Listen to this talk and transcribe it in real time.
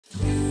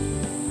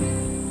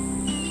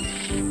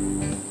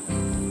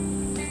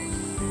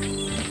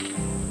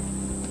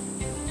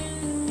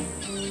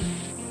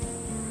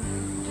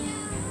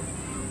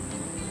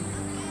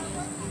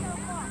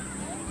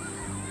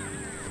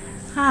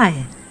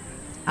Hi,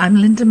 I'm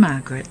Linda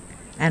Margaret,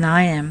 and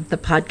I am the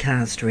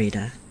podcast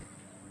reader.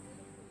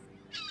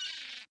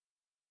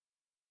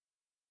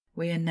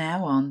 We are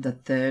now on the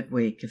third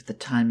week of The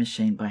Time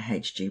Machine by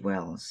H.G.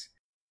 Wells.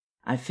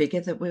 I figure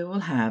that we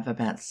will have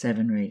about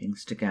 7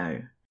 readings to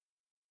go.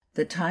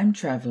 The time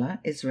traveller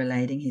is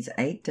relating his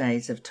 8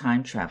 days of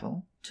time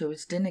travel to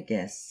his dinner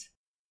guests.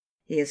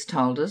 He has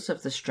told us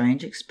of the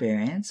strange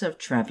experience of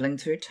travelling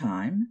through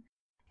time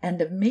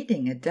and of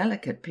meeting a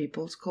delicate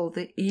people called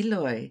the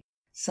Eloi,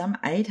 some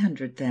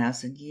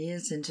 800,000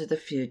 years into the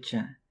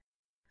future.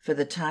 For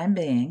the time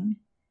being,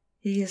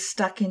 he is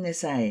stuck in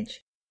this age,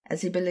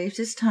 as he believes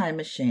his time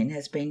machine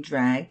has been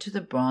dragged to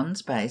the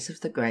bronze base of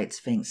the Great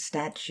Sphinx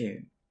Statue.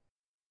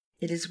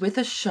 It is with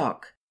a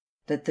shock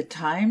that the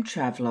time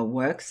traveller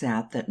works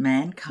out that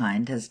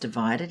mankind has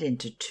divided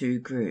into 2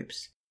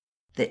 groups,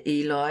 the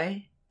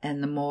Eloi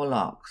and the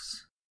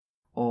Morlocks,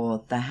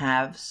 or the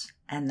haves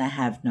and the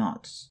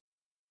have-nots.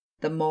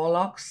 The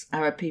Morlocks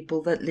are a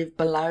people that live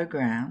below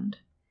ground,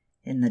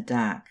 in the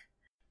dark.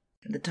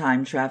 The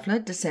time traveller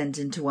descends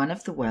into one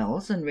of the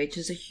wells and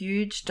reaches a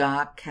huge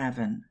dark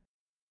cavern.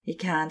 He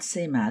can't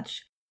see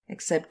much,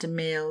 except a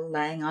meal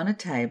laying on a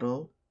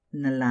table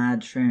in the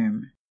large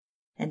room,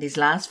 and his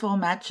last 4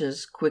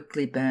 matches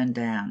quickly burn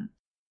down,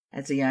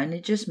 as he only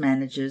just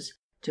manages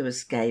to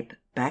escape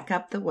back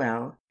up the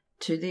well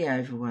to the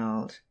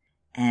overworld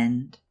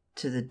and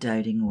to the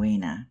doting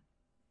Weena.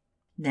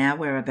 Now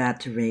we're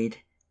about to read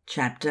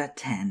Chapter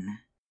 10,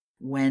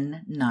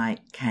 When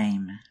Night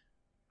Came.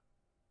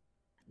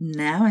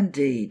 Now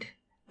indeed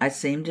I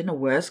seemed in a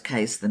worse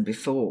case than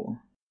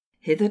before.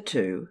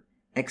 Hitherto,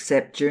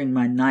 except during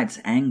my night's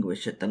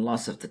anguish at the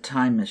loss of the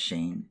time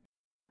machine,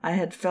 I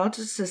had felt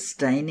a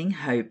sustaining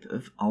hope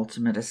of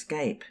ultimate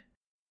escape.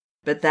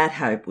 But that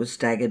hope was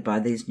staggered by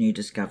these new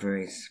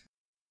discoveries.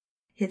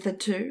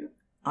 Hitherto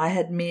I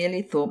had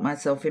merely thought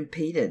myself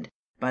impeded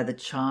by the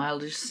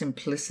childish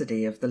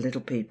simplicity of the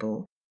little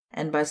people,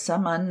 and by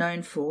some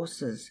unknown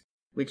forces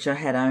which I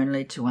had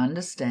only to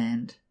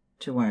understand,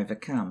 to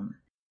overcome.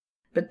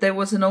 But there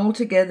was an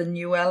altogether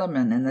new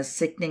element in the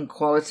sickening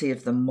quality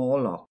of the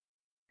Morlock,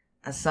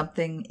 a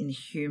something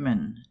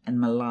inhuman and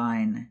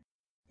malign.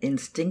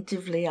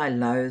 Instinctively I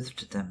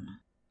loathed them.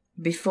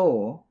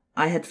 Before,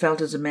 I had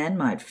felt as a man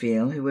might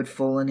feel who had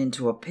fallen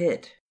into a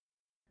pit,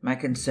 my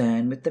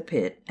concern with the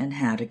pit and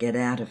how to get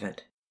out of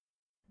it.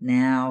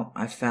 Now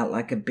I felt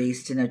like a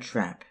beast in a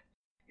trap,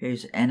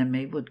 whose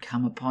enemy would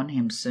come upon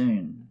him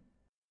soon.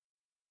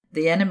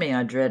 The enemy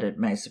I dreaded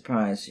may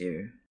surprise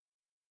you.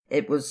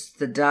 It was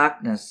the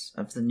darkness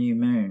of the new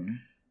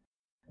moon.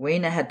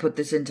 Weena had put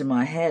this into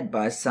my head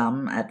by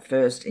some, at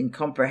first,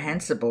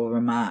 incomprehensible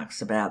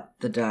remarks about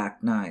the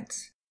dark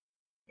nights.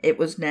 It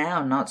was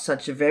now not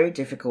such a very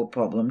difficult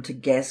problem to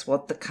guess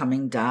what the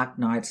coming dark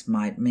nights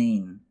might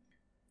mean.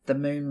 The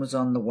moon was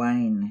on the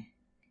wane.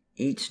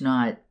 Each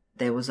night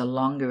there was a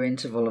longer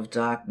interval of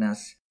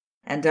darkness,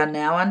 and I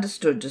now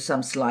understood to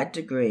some slight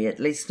degree at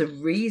least the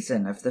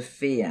reason of the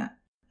fear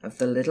of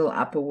the little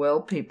upper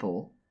world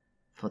people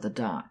for the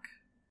dark.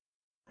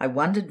 I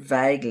wondered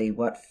vaguely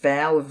what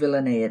foul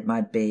villainy it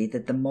might be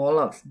that the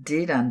Morlocks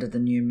did under the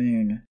new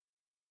moon.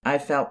 I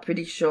felt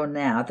pretty sure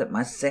now that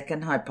my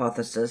second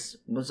hypothesis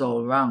was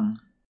all wrong.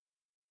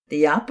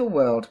 The upper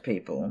world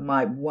people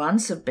might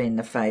once have been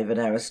the favoured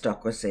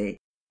aristocracy,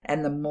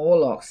 and the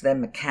Morlocks their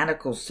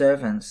mechanical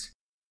servants,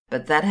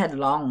 but that had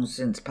long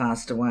since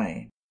passed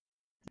away.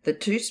 The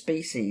 2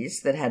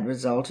 species that had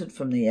resulted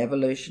from the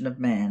evolution of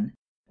man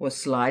were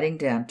sliding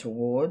down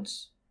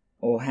towards,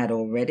 or had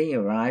already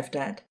arrived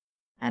at,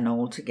 an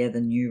altogether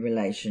new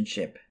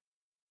relationship.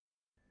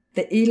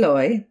 The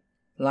Eloi,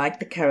 like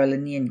the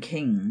Carolingian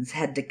kings,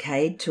 had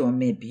decayed to a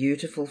mere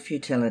beautiful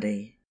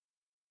futility.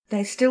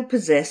 They still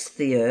possessed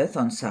the earth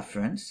on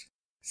sufferance,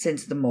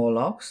 since the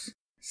Morlocks,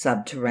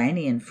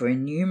 subterranean for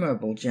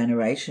innumerable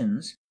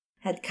generations,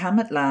 had come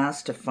at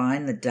last to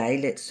find the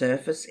day-lit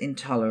surface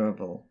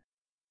intolerable.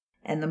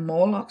 And the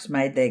Morlocks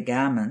made their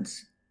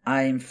garments,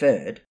 I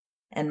inferred,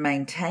 and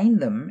maintained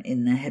them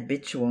in their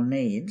habitual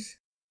needs,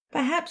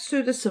 perhaps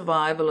through the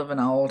survival of an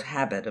old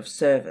habit of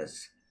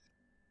service.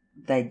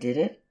 They did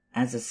it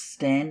as a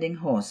standing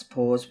horse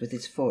paws with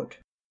his foot,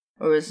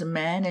 or as a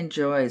man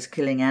enjoys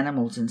killing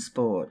animals in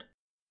sport,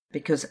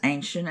 because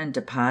ancient and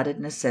departed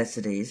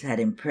necessities had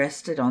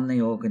impressed it on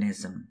the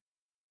organism.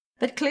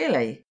 But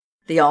clearly,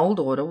 the old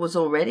order was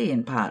already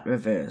in part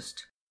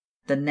reversed.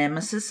 The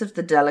nemesis of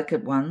the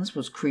delicate ones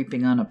was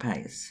creeping on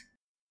apace.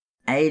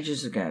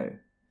 Ages ago,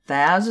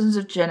 thousands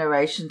of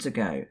generations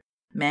ago,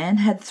 man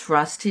had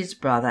thrust his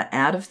brother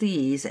out of the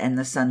ease and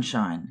the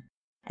sunshine,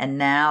 and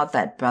now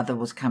that brother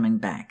was coming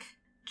back,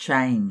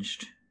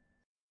 changed.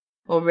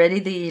 Already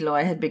the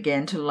Eloi had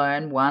begun to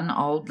learn one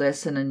old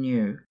lesson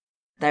anew.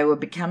 They were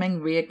becoming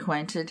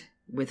reacquainted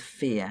with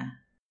fear.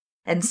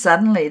 And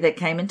suddenly there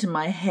came into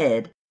my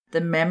head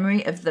the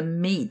memory of the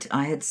meat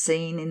I had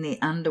seen in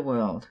the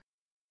underworld.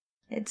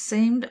 It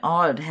seemed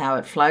odd how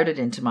it floated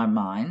into my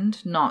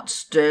mind, not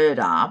stirred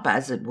up,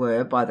 as it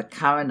were, by the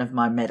current of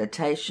my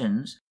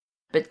meditations,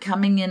 but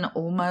coming in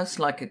almost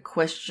like a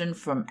question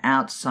from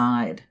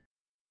outside.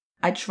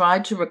 I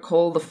tried to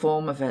recall the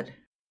form of it.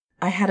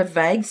 I had a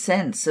vague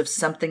sense of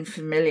something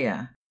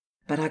familiar,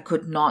 but I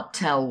could not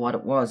tell what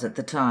it was at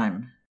the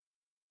time.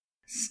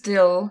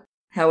 Still,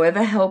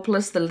 however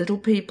helpless the little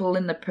people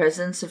in the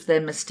presence of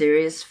their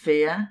mysterious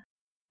fear,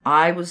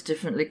 I was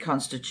differently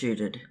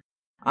constituted.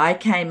 I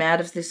came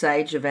out of this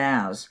age of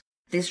ours,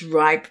 this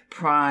ripe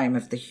prime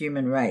of the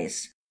human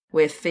race,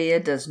 where fear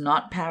does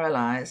not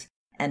paralyze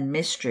and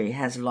mystery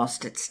has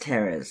lost its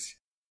terrors.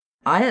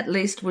 I at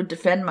least would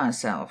defend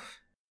myself.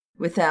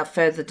 Without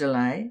further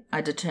delay,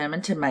 I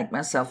determined to make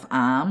myself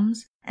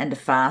arms and a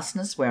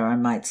fastness where I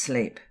might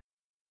sleep.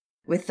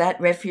 With that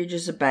refuge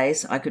as a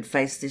base, I could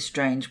face this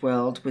strange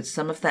world with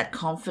some of that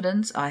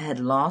confidence I had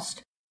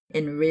lost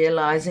in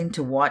realizing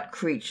to what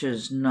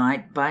creatures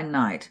night by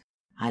night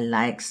I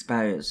lay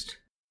exposed.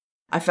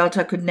 I felt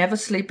I could never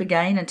sleep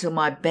again until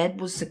my bed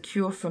was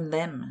secure from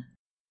them.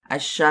 I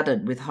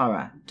shuddered with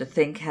horror to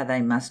think how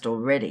they must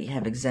already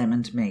have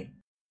examined me.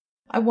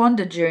 I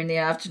wandered during the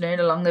afternoon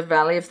along the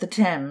valley of the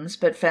Thames,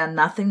 but found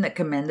nothing that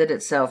commended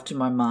itself to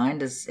my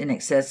mind as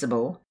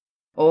inaccessible.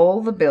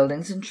 All the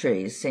buildings and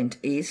trees seemed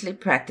easily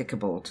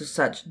practicable to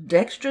such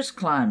dexterous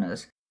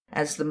climbers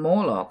as the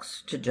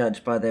Morlocks, to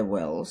judge by their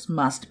wells,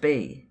 must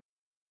be.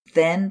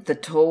 Then the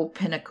tall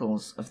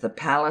pinnacles of the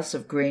Palace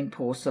of Green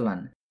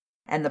Porcelain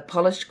and the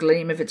polished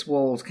gleam of its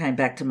walls came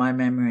back to my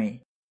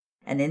memory,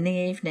 and in the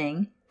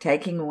evening,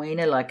 taking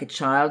Weena like a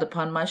child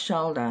upon my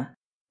shoulder,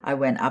 I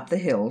went up the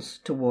hills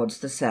towards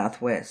the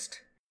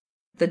southwest.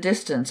 The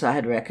distance, I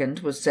had reckoned,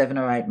 was 7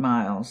 or 8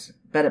 miles,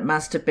 but it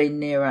must have been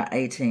nearer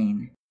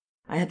 18.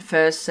 I had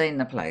first seen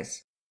the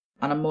place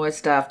on a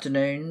moist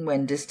afternoon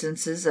when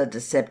distances are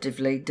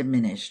deceptively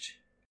diminished.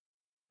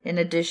 In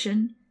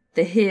addition,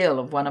 the heel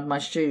of one of my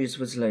shoes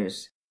was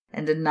loose,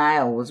 and a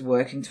nail was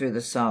working through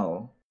the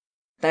sole.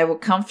 They were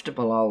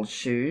comfortable old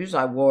shoes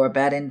I wore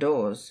about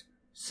indoors,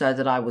 so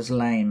that I was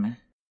lame.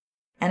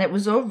 And it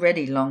was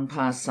already long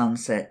past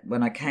sunset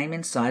when I came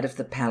in sight of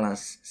the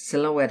palace,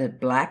 silhouetted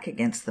black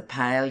against the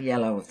pale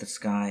yellow of the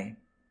sky.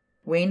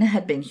 Weena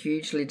had been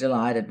hugely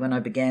delighted when I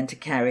began to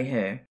carry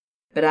her,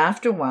 but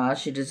after a while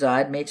she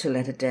desired me to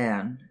let her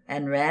down,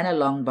 and ran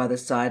along by the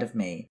side of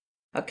me,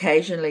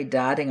 occasionally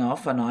darting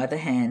off on either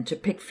hand to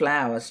pick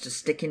flowers to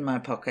stick in my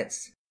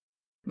pockets.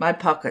 My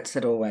pockets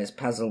had always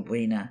puzzled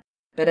Weena,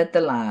 but at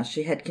the last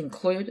she had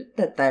concluded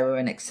that they were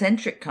an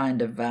eccentric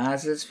kind of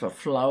vases for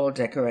floral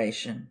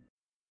decoration.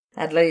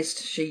 At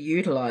least she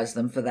utilized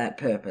them for that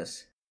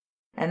purpose.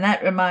 And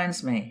that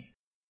reminds me.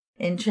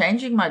 In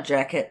changing my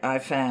jacket, I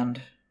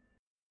found...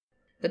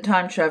 The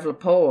time-traveller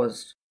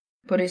paused,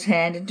 put his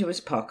hand into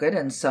his pocket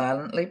and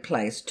silently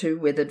placed 2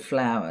 withered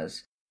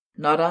flowers,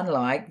 not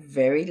unlike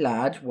very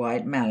large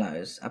white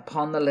mallows,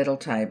 upon the little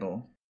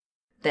table.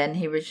 Then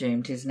he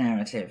resumed his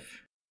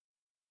narrative.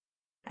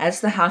 As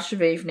the hush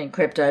of evening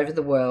crept over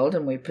the world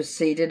and we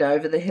proceeded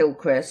over the hill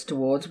crest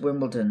towards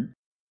Wimbledon,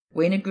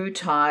 Weena grew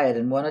tired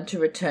and wanted to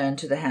return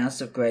to the house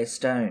of grey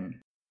stone.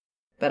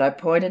 But I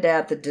pointed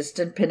out the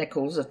distant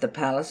pinnacles of the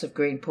Palace of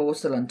Green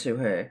Porcelain to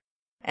her,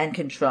 and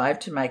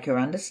contrived to make her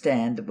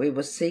understand that we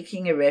were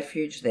seeking a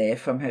refuge there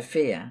from her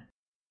fear.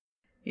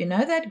 You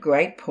know that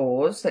great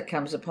pause that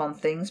comes upon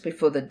things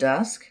before the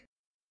dusk?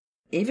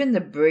 Even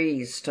the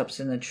breeze stops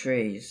in the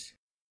trees.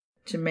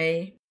 To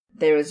me,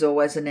 there is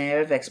always an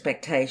air of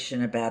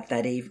expectation about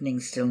that evening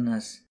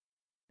stillness.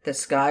 The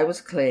sky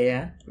was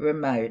clear,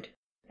 remote,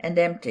 and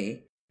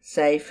empty,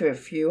 save for a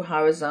few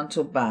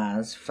horizontal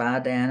bars far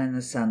down in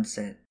the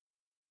sunset.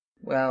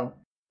 Well,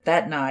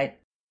 that night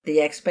the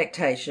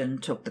expectation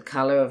took the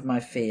colour of my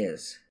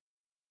fears.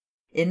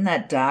 In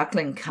that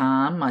darkling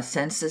calm my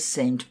senses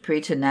seemed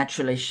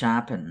preternaturally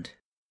sharpened.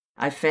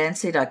 I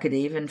fancied I could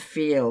even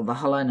feel the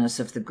hollowness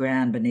of the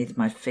ground beneath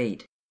my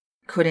feet,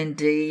 could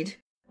indeed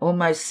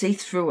almost see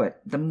through it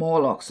the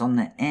Morlocks on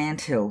the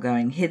ant-hill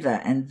going hither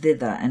and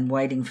thither and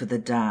waiting for the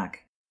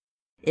dark.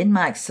 In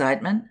my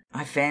excitement,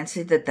 I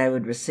fancied that they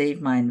would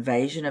receive my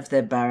invasion of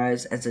their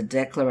burrows as a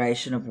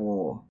declaration of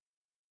war.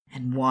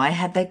 And why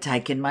had they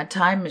taken my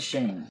time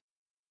machine?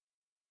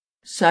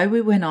 So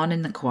we went on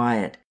in the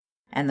quiet,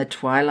 and the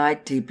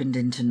twilight deepened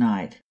into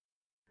night.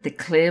 The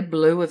clear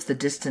blue of the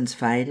distance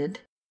faded,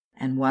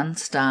 and one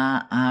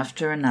star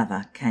after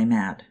another came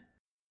out.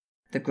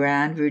 The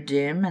ground grew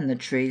dim and the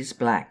trees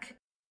black.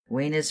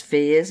 Weena's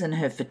fears and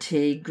her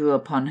fatigue grew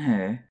upon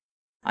her.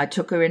 I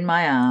took her in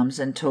my arms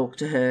and talked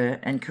to her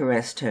and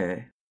caressed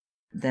her.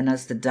 Then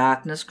as the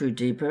darkness grew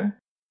deeper,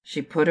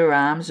 she put her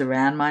arms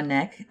around my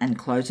neck and,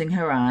 closing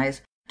her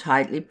eyes,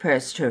 tightly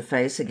pressed her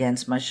face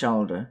against my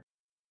shoulder.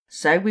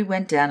 So we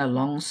went down a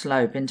long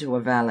slope into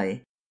a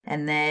valley,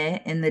 and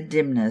there, in the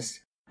dimness,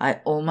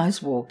 I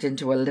almost walked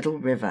into a little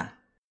river.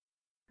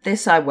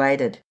 This I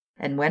waded,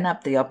 and went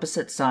up the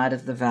opposite side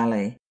of the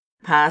valley,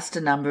 past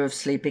a number of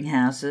sleeping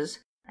houses,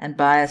 and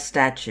by a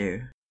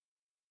statue.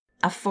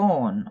 A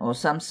faun, or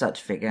some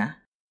such figure,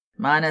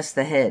 minus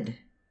the head.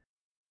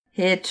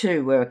 Here,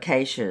 too, were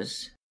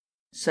acacias.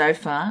 So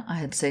far I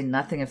had seen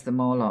nothing of the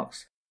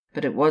Morlocks,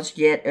 but it was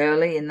yet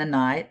early in the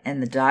night,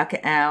 and the darker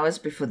hours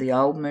before the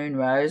old moon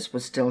rose were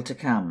still to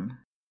come.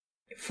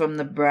 From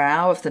the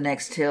brow of the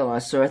next hill I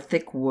saw a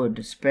thick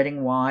wood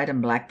spreading wide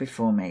and black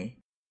before me.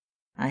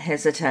 I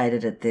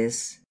hesitated at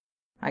this.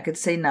 I could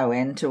see no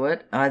end to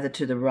it, either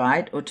to the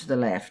right or to the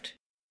left.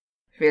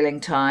 Feeling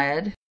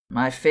tired,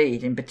 my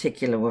feet in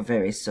particular were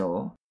very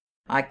sore,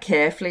 I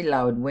carefully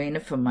lowered Weena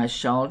from my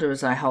shoulder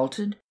as I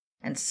halted,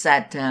 and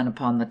sat down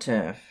upon the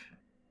turf.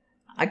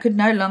 I could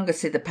no longer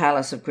see the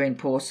palace of green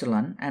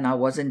porcelain, and I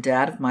was in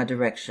doubt of my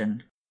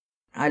direction.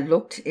 I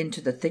looked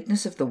into the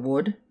thickness of the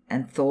wood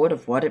and thought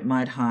of what it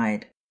might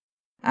hide.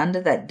 Under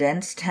that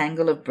dense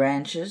tangle of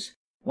branches,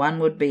 one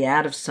would be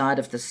out of sight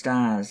of the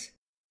stars,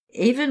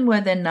 even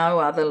were there no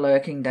other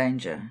lurking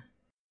danger.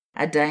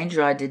 A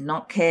danger I did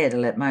not care to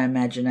let my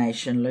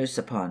imagination loose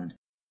upon.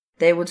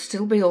 There would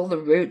still be all the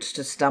roots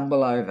to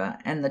stumble over,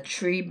 and the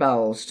tree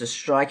boles to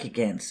strike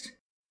against.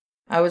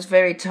 I was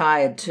very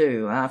tired,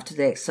 too, after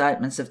the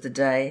excitements of the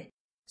day,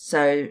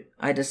 so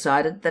I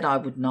decided that I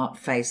would not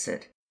face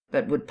it,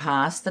 but would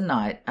pass the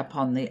night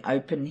upon the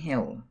open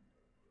hill.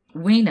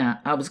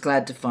 Weena, I was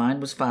glad to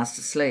find, was fast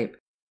asleep.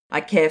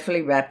 I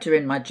carefully wrapped her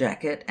in my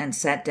jacket and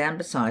sat down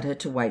beside her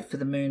to wait for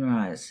the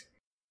moonrise.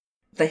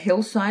 The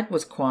hillside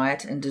was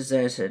quiet and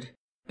deserted,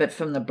 but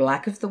from the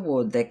black of the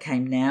wood there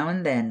came now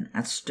and then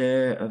a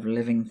stir of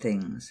living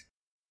things.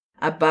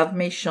 Above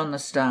me shone the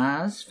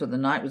stars, for the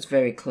night was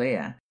very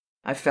clear.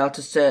 I felt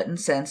a certain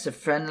sense of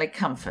friendly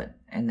comfort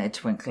in their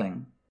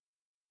twinkling.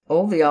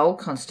 All the old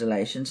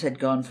constellations had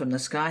gone from the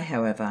sky,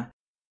 however,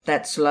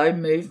 that slow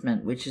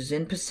movement which is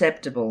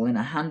imperceptible in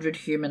 100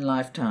 human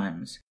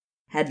lifetimes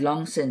had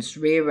long since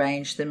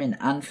rearranged them in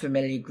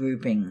unfamiliar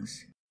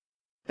groupings.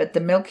 But the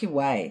Milky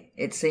Way,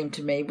 it seemed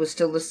to me, was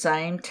still the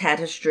same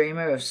tatter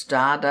streamer of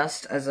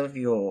stardust as of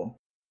yore.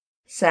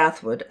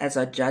 Southward, as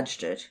I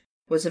judged it,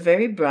 was a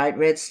very bright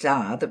red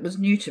star that was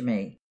new to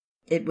me.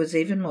 It was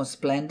even more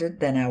splendid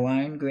than our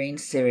own green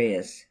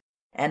Sirius,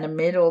 and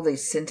amid all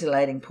these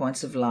scintillating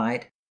points of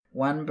light,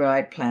 one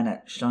bright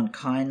planet shone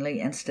kindly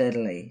and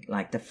steadily,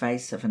 like the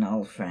face of an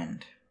old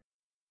friend.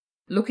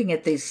 Looking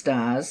at these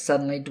stars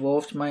suddenly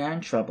dwarfed my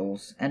own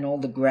troubles and all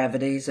the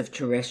gravities of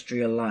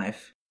terrestrial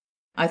life.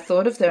 I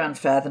thought of their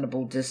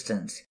unfathomable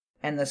distance,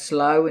 and the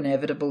slow,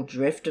 inevitable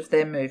drift of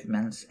their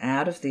movements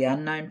out of the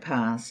unknown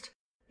past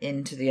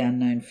into the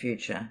unknown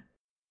future.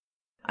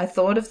 I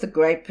thought of the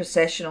great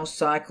processional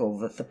cycle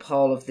that the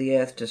pole of the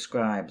earth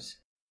describes.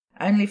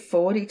 Only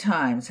 40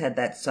 times had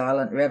that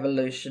silent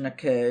revolution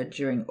occurred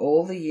during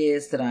all the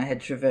years that I had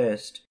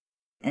traversed,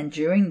 and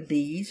during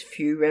these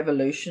few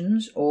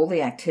revolutions all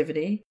the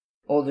activity,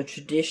 all the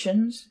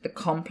traditions, the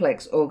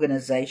complex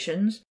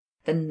organizations,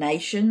 the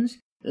nations,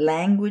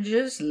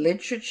 languages,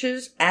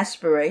 literatures,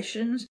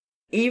 aspirations,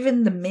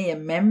 even the mere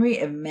memory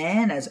of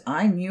man as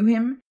I knew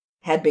him,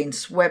 had been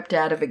swept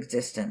out of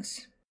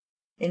existence.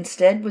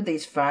 Instead were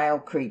these frail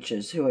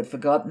creatures who had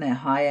forgotten their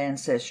high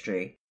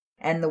ancestry,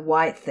 and the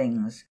white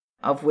things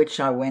of which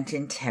I went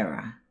in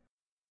terror.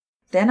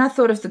 Then I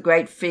thought of the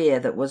great fear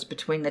that was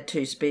between the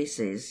two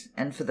species,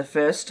 and for the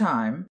first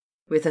time,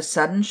 with a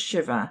sudden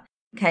shiver,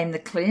 came the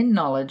clear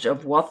knowledge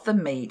of what the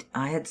meat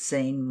I had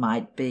seen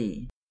might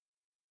be.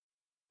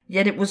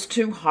 Yet it was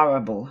too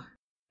horrible.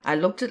 I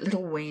looked at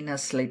little Weena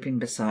sleeping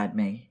beside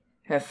me,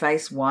 her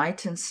face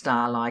white and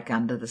star-like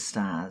under the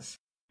stars,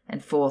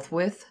 and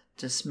forthwith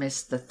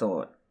dismissed the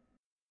thought.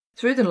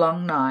 Through the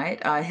long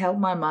night I held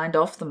my mind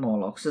off the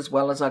Morlocks as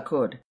well as I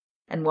could,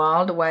 and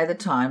whiled away the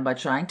time by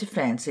trying to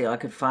fancy I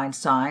could find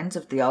signs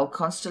of the old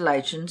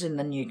constellations in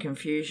the new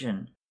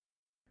confusion.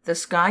 The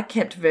sky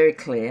kept very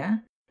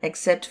clear,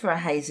 except for a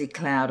hazy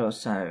cloud or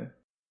so.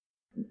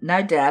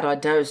 No doubt I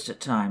dozed at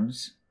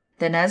times.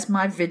 Then as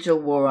my vigil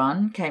wore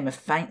on came a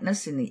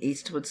faintness in the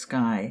eastward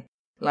sky,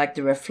 like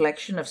the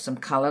reflection of some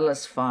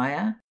colourless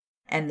fire,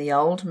 and the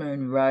old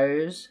moon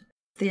rose,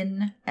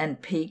 thin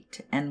and peaked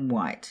and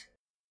white,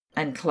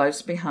 and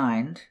close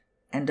behind,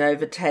 and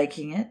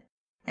overtaking it,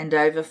 and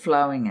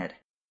overflowing it,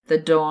 the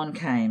dawn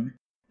came,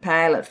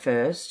 pale at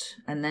first,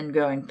 and then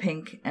growing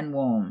pink and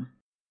warm.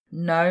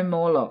 No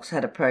Morlocks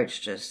had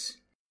approached us.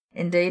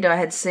 Indeed, I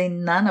had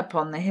seen none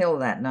upon the hill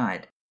that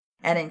night,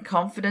 and in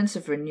confidence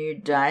of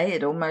renewed day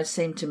it almost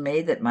seemed to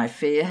me that my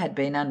fear had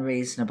been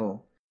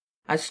unreasonable.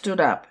 I stood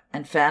up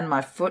and found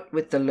my foot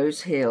with the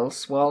loose heel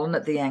swollen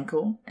at the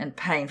ankle and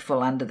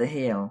painful under the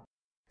heel.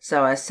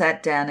 So I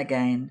sat down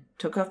again,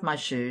 took off my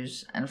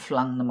shoes, and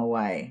flung them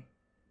away.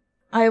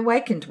 I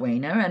awakened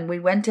Weena, and we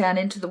went down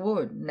into the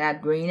wood, now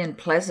green and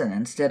pleasant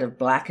instead of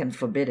black and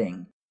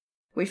forbidding.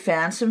 We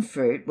found some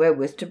fruit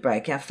wherewith to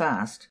break our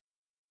fast.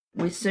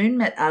 We soon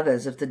met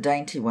others of the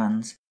dainty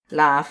ones,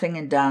 laughing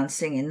and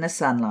dancing in the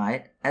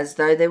sunlight, as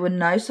though there were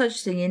no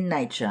such thing in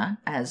nature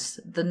as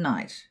the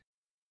night.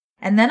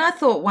 And then I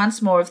thought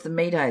once more of the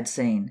meat I had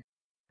seen.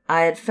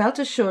 I had felt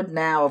assured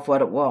now of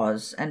what it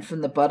was, and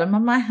from the bottom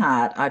of my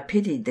heart I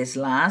pitied this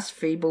last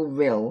feeble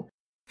rill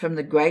from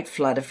the great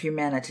flood of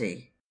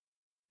humanity.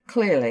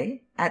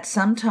 Clearly, at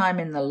some time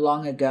in the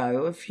long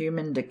ago of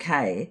human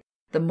decay,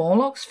 the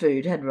Morlocks'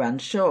 food had run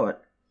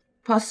short.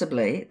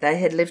 Possibly they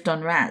had lived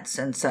on rats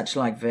and such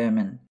like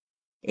vermin.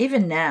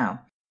 Even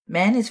now,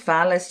 man is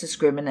far less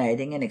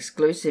discriminating and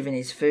exclusive in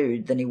his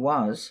food than he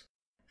was,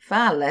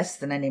 far less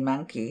than any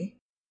monkey.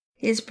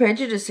 His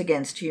prejudice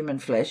against human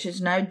flesh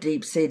is no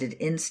deep-seated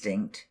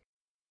instinct.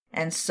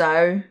 And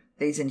so,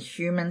 these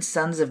inhuman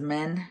sons of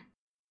men,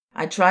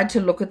 I tried to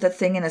look at the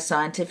thing in a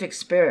scientific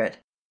spirit.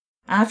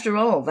 After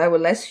all, they were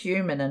less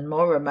human and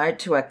more remote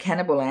to our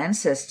cannibal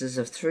ancestors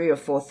of 3,000 or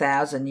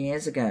 4,000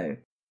 years ago,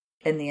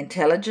 and the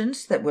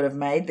intelligence that would have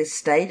made this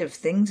state of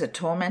things a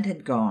torment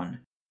had gone.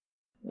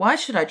 Why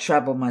should I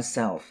trouble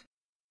myself?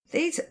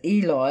 These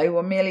Eloi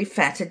were merely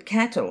fatted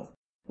cattle,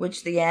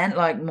 which the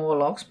ant-like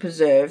Morlocks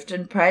preserved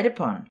and preyed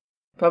upon,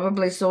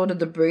 probably sorted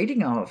the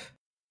breeding of,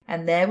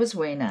 and there was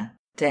Weena,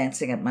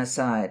 dancing at my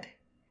side.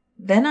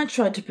 Then I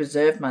tried to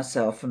preserve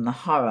myself from the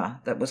horror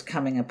that was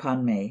coming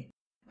upon me,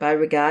 by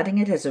regarding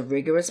it as a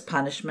rigorous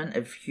punishment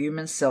of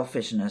human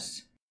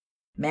selfishness.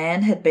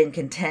 Man had been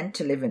content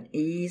to live in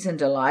ease and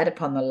delight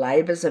upon the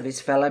labours of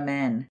his fellow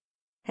men,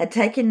 had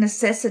taken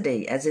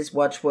necessity as his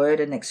watchword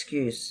and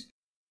excuse,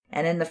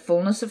 and in the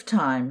fullness of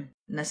time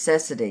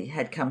necessity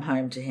had come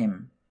home to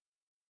him.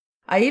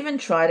 I even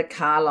tried a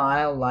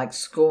Carlyle-like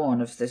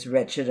scorn of this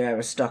wretched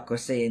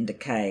aristocracy in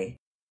decay,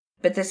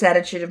 but this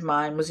attitude of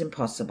mine was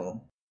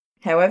impossible.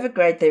 However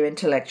great their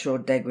intellectual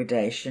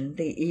degradation,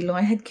 the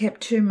Eloi had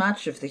kept too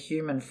much of the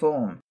human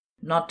form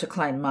not to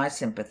claim my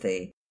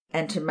sympathy,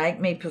 and to make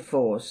me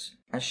perforce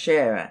a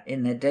sharer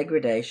in their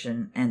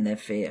degradation and their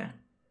fear.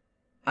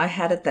 I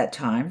had at that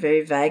time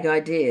very vague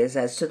ideas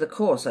as to the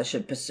course I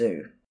should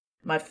pursue.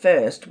 My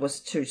first was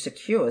to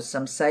secure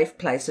some safe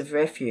place of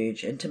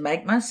refuge, and to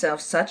make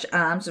myself such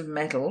arms of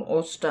metal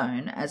or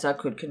stone as I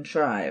could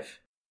contrive.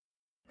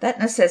 That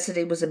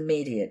necessity was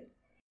immediate.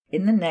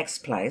 In the next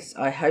place,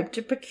 I hoped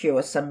to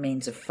procure some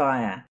means of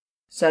fire,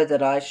 so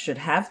that I should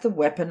have the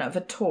weapon of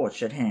a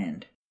torch at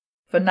hand,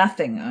 for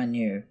nothing, I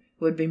knew,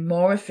 would be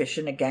more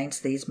efficient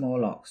against these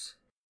Morlocks.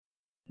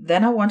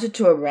 Then I wanted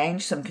to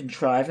arrange some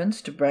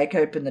contrivance to break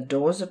open the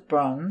doors of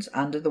bronze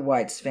under the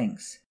White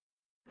Sphinx.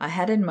 I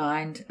had in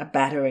mind a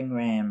battering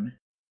ram.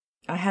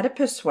 I had a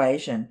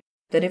persuasion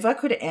that if I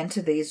could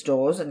enter these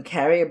doors and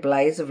carry a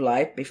blaze of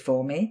light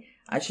before me,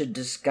 I should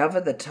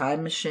discover the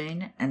time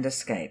machine and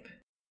escape.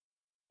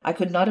 I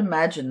could not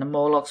imagine the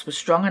Morlocks were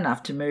strong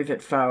enough to move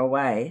it far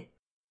away.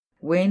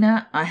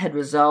 Weena I had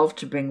resolved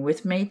to bring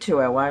with me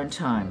to our own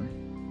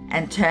time,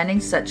 and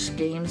turning such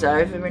schemes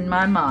over in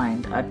my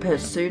mind, I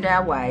pursued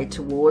our way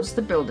towards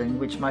the building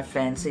which my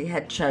fancy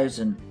had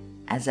chosen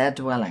as our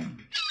dwelling.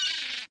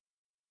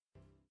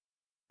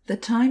 The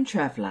time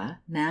traveller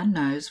now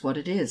knows what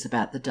it is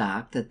about the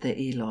dark that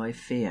the Eloi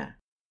fear,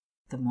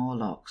 the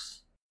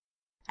Morlocks.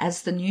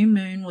 As the new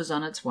moon was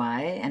on its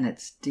way, and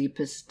its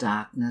deepest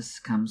darkness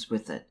comes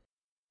with it,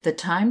 the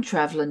time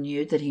traveller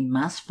knew that he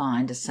must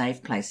find a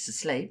safe place to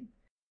sleep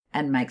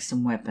and make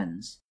some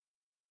weapons.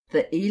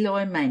 The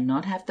Eloi may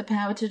not have the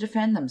power to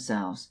defend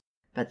themselves,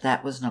 but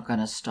that was not going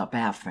to stop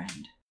our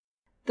friend.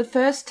 The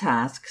first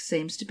task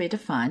seems to be to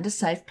find a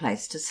safe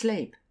place to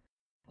sleep.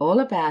 All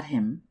about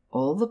him,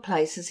 all the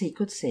places he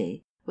could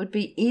see, would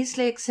be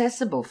easily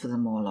accessible for the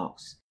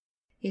Morlocks.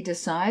 He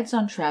decides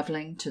on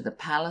travelling to the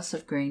Palace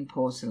of Green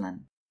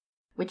Porcelain,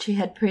 which he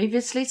had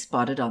previously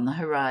spotted on the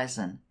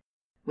horizon,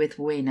 with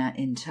Weena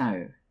in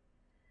tow.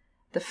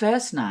 The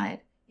first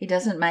night he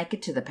doesn't make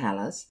it to the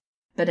palace,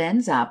 but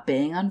ends up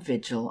being on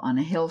vigil on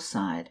a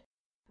hillside,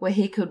 where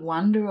he could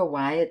wonder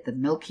away at the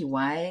Milky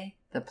Way,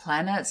 the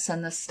planets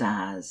and the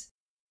stars.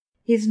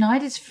 His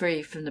night is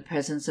free from the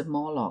presence of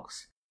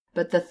Morlocks,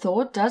 but the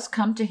thought does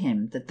come to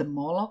him that the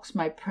Morlocks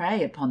may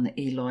prey upon the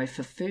Eloi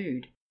for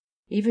food,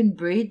 even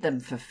breed them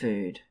for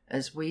food,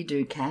 as we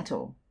do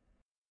cattle.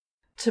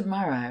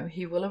 Tomorrow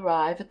he will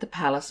arrive at the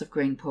Palace of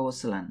Green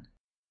Porcelain.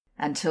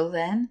 Until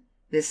then,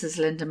 this is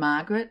Linda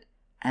Margaret,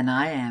 and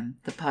I am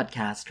the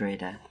podcast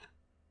reader.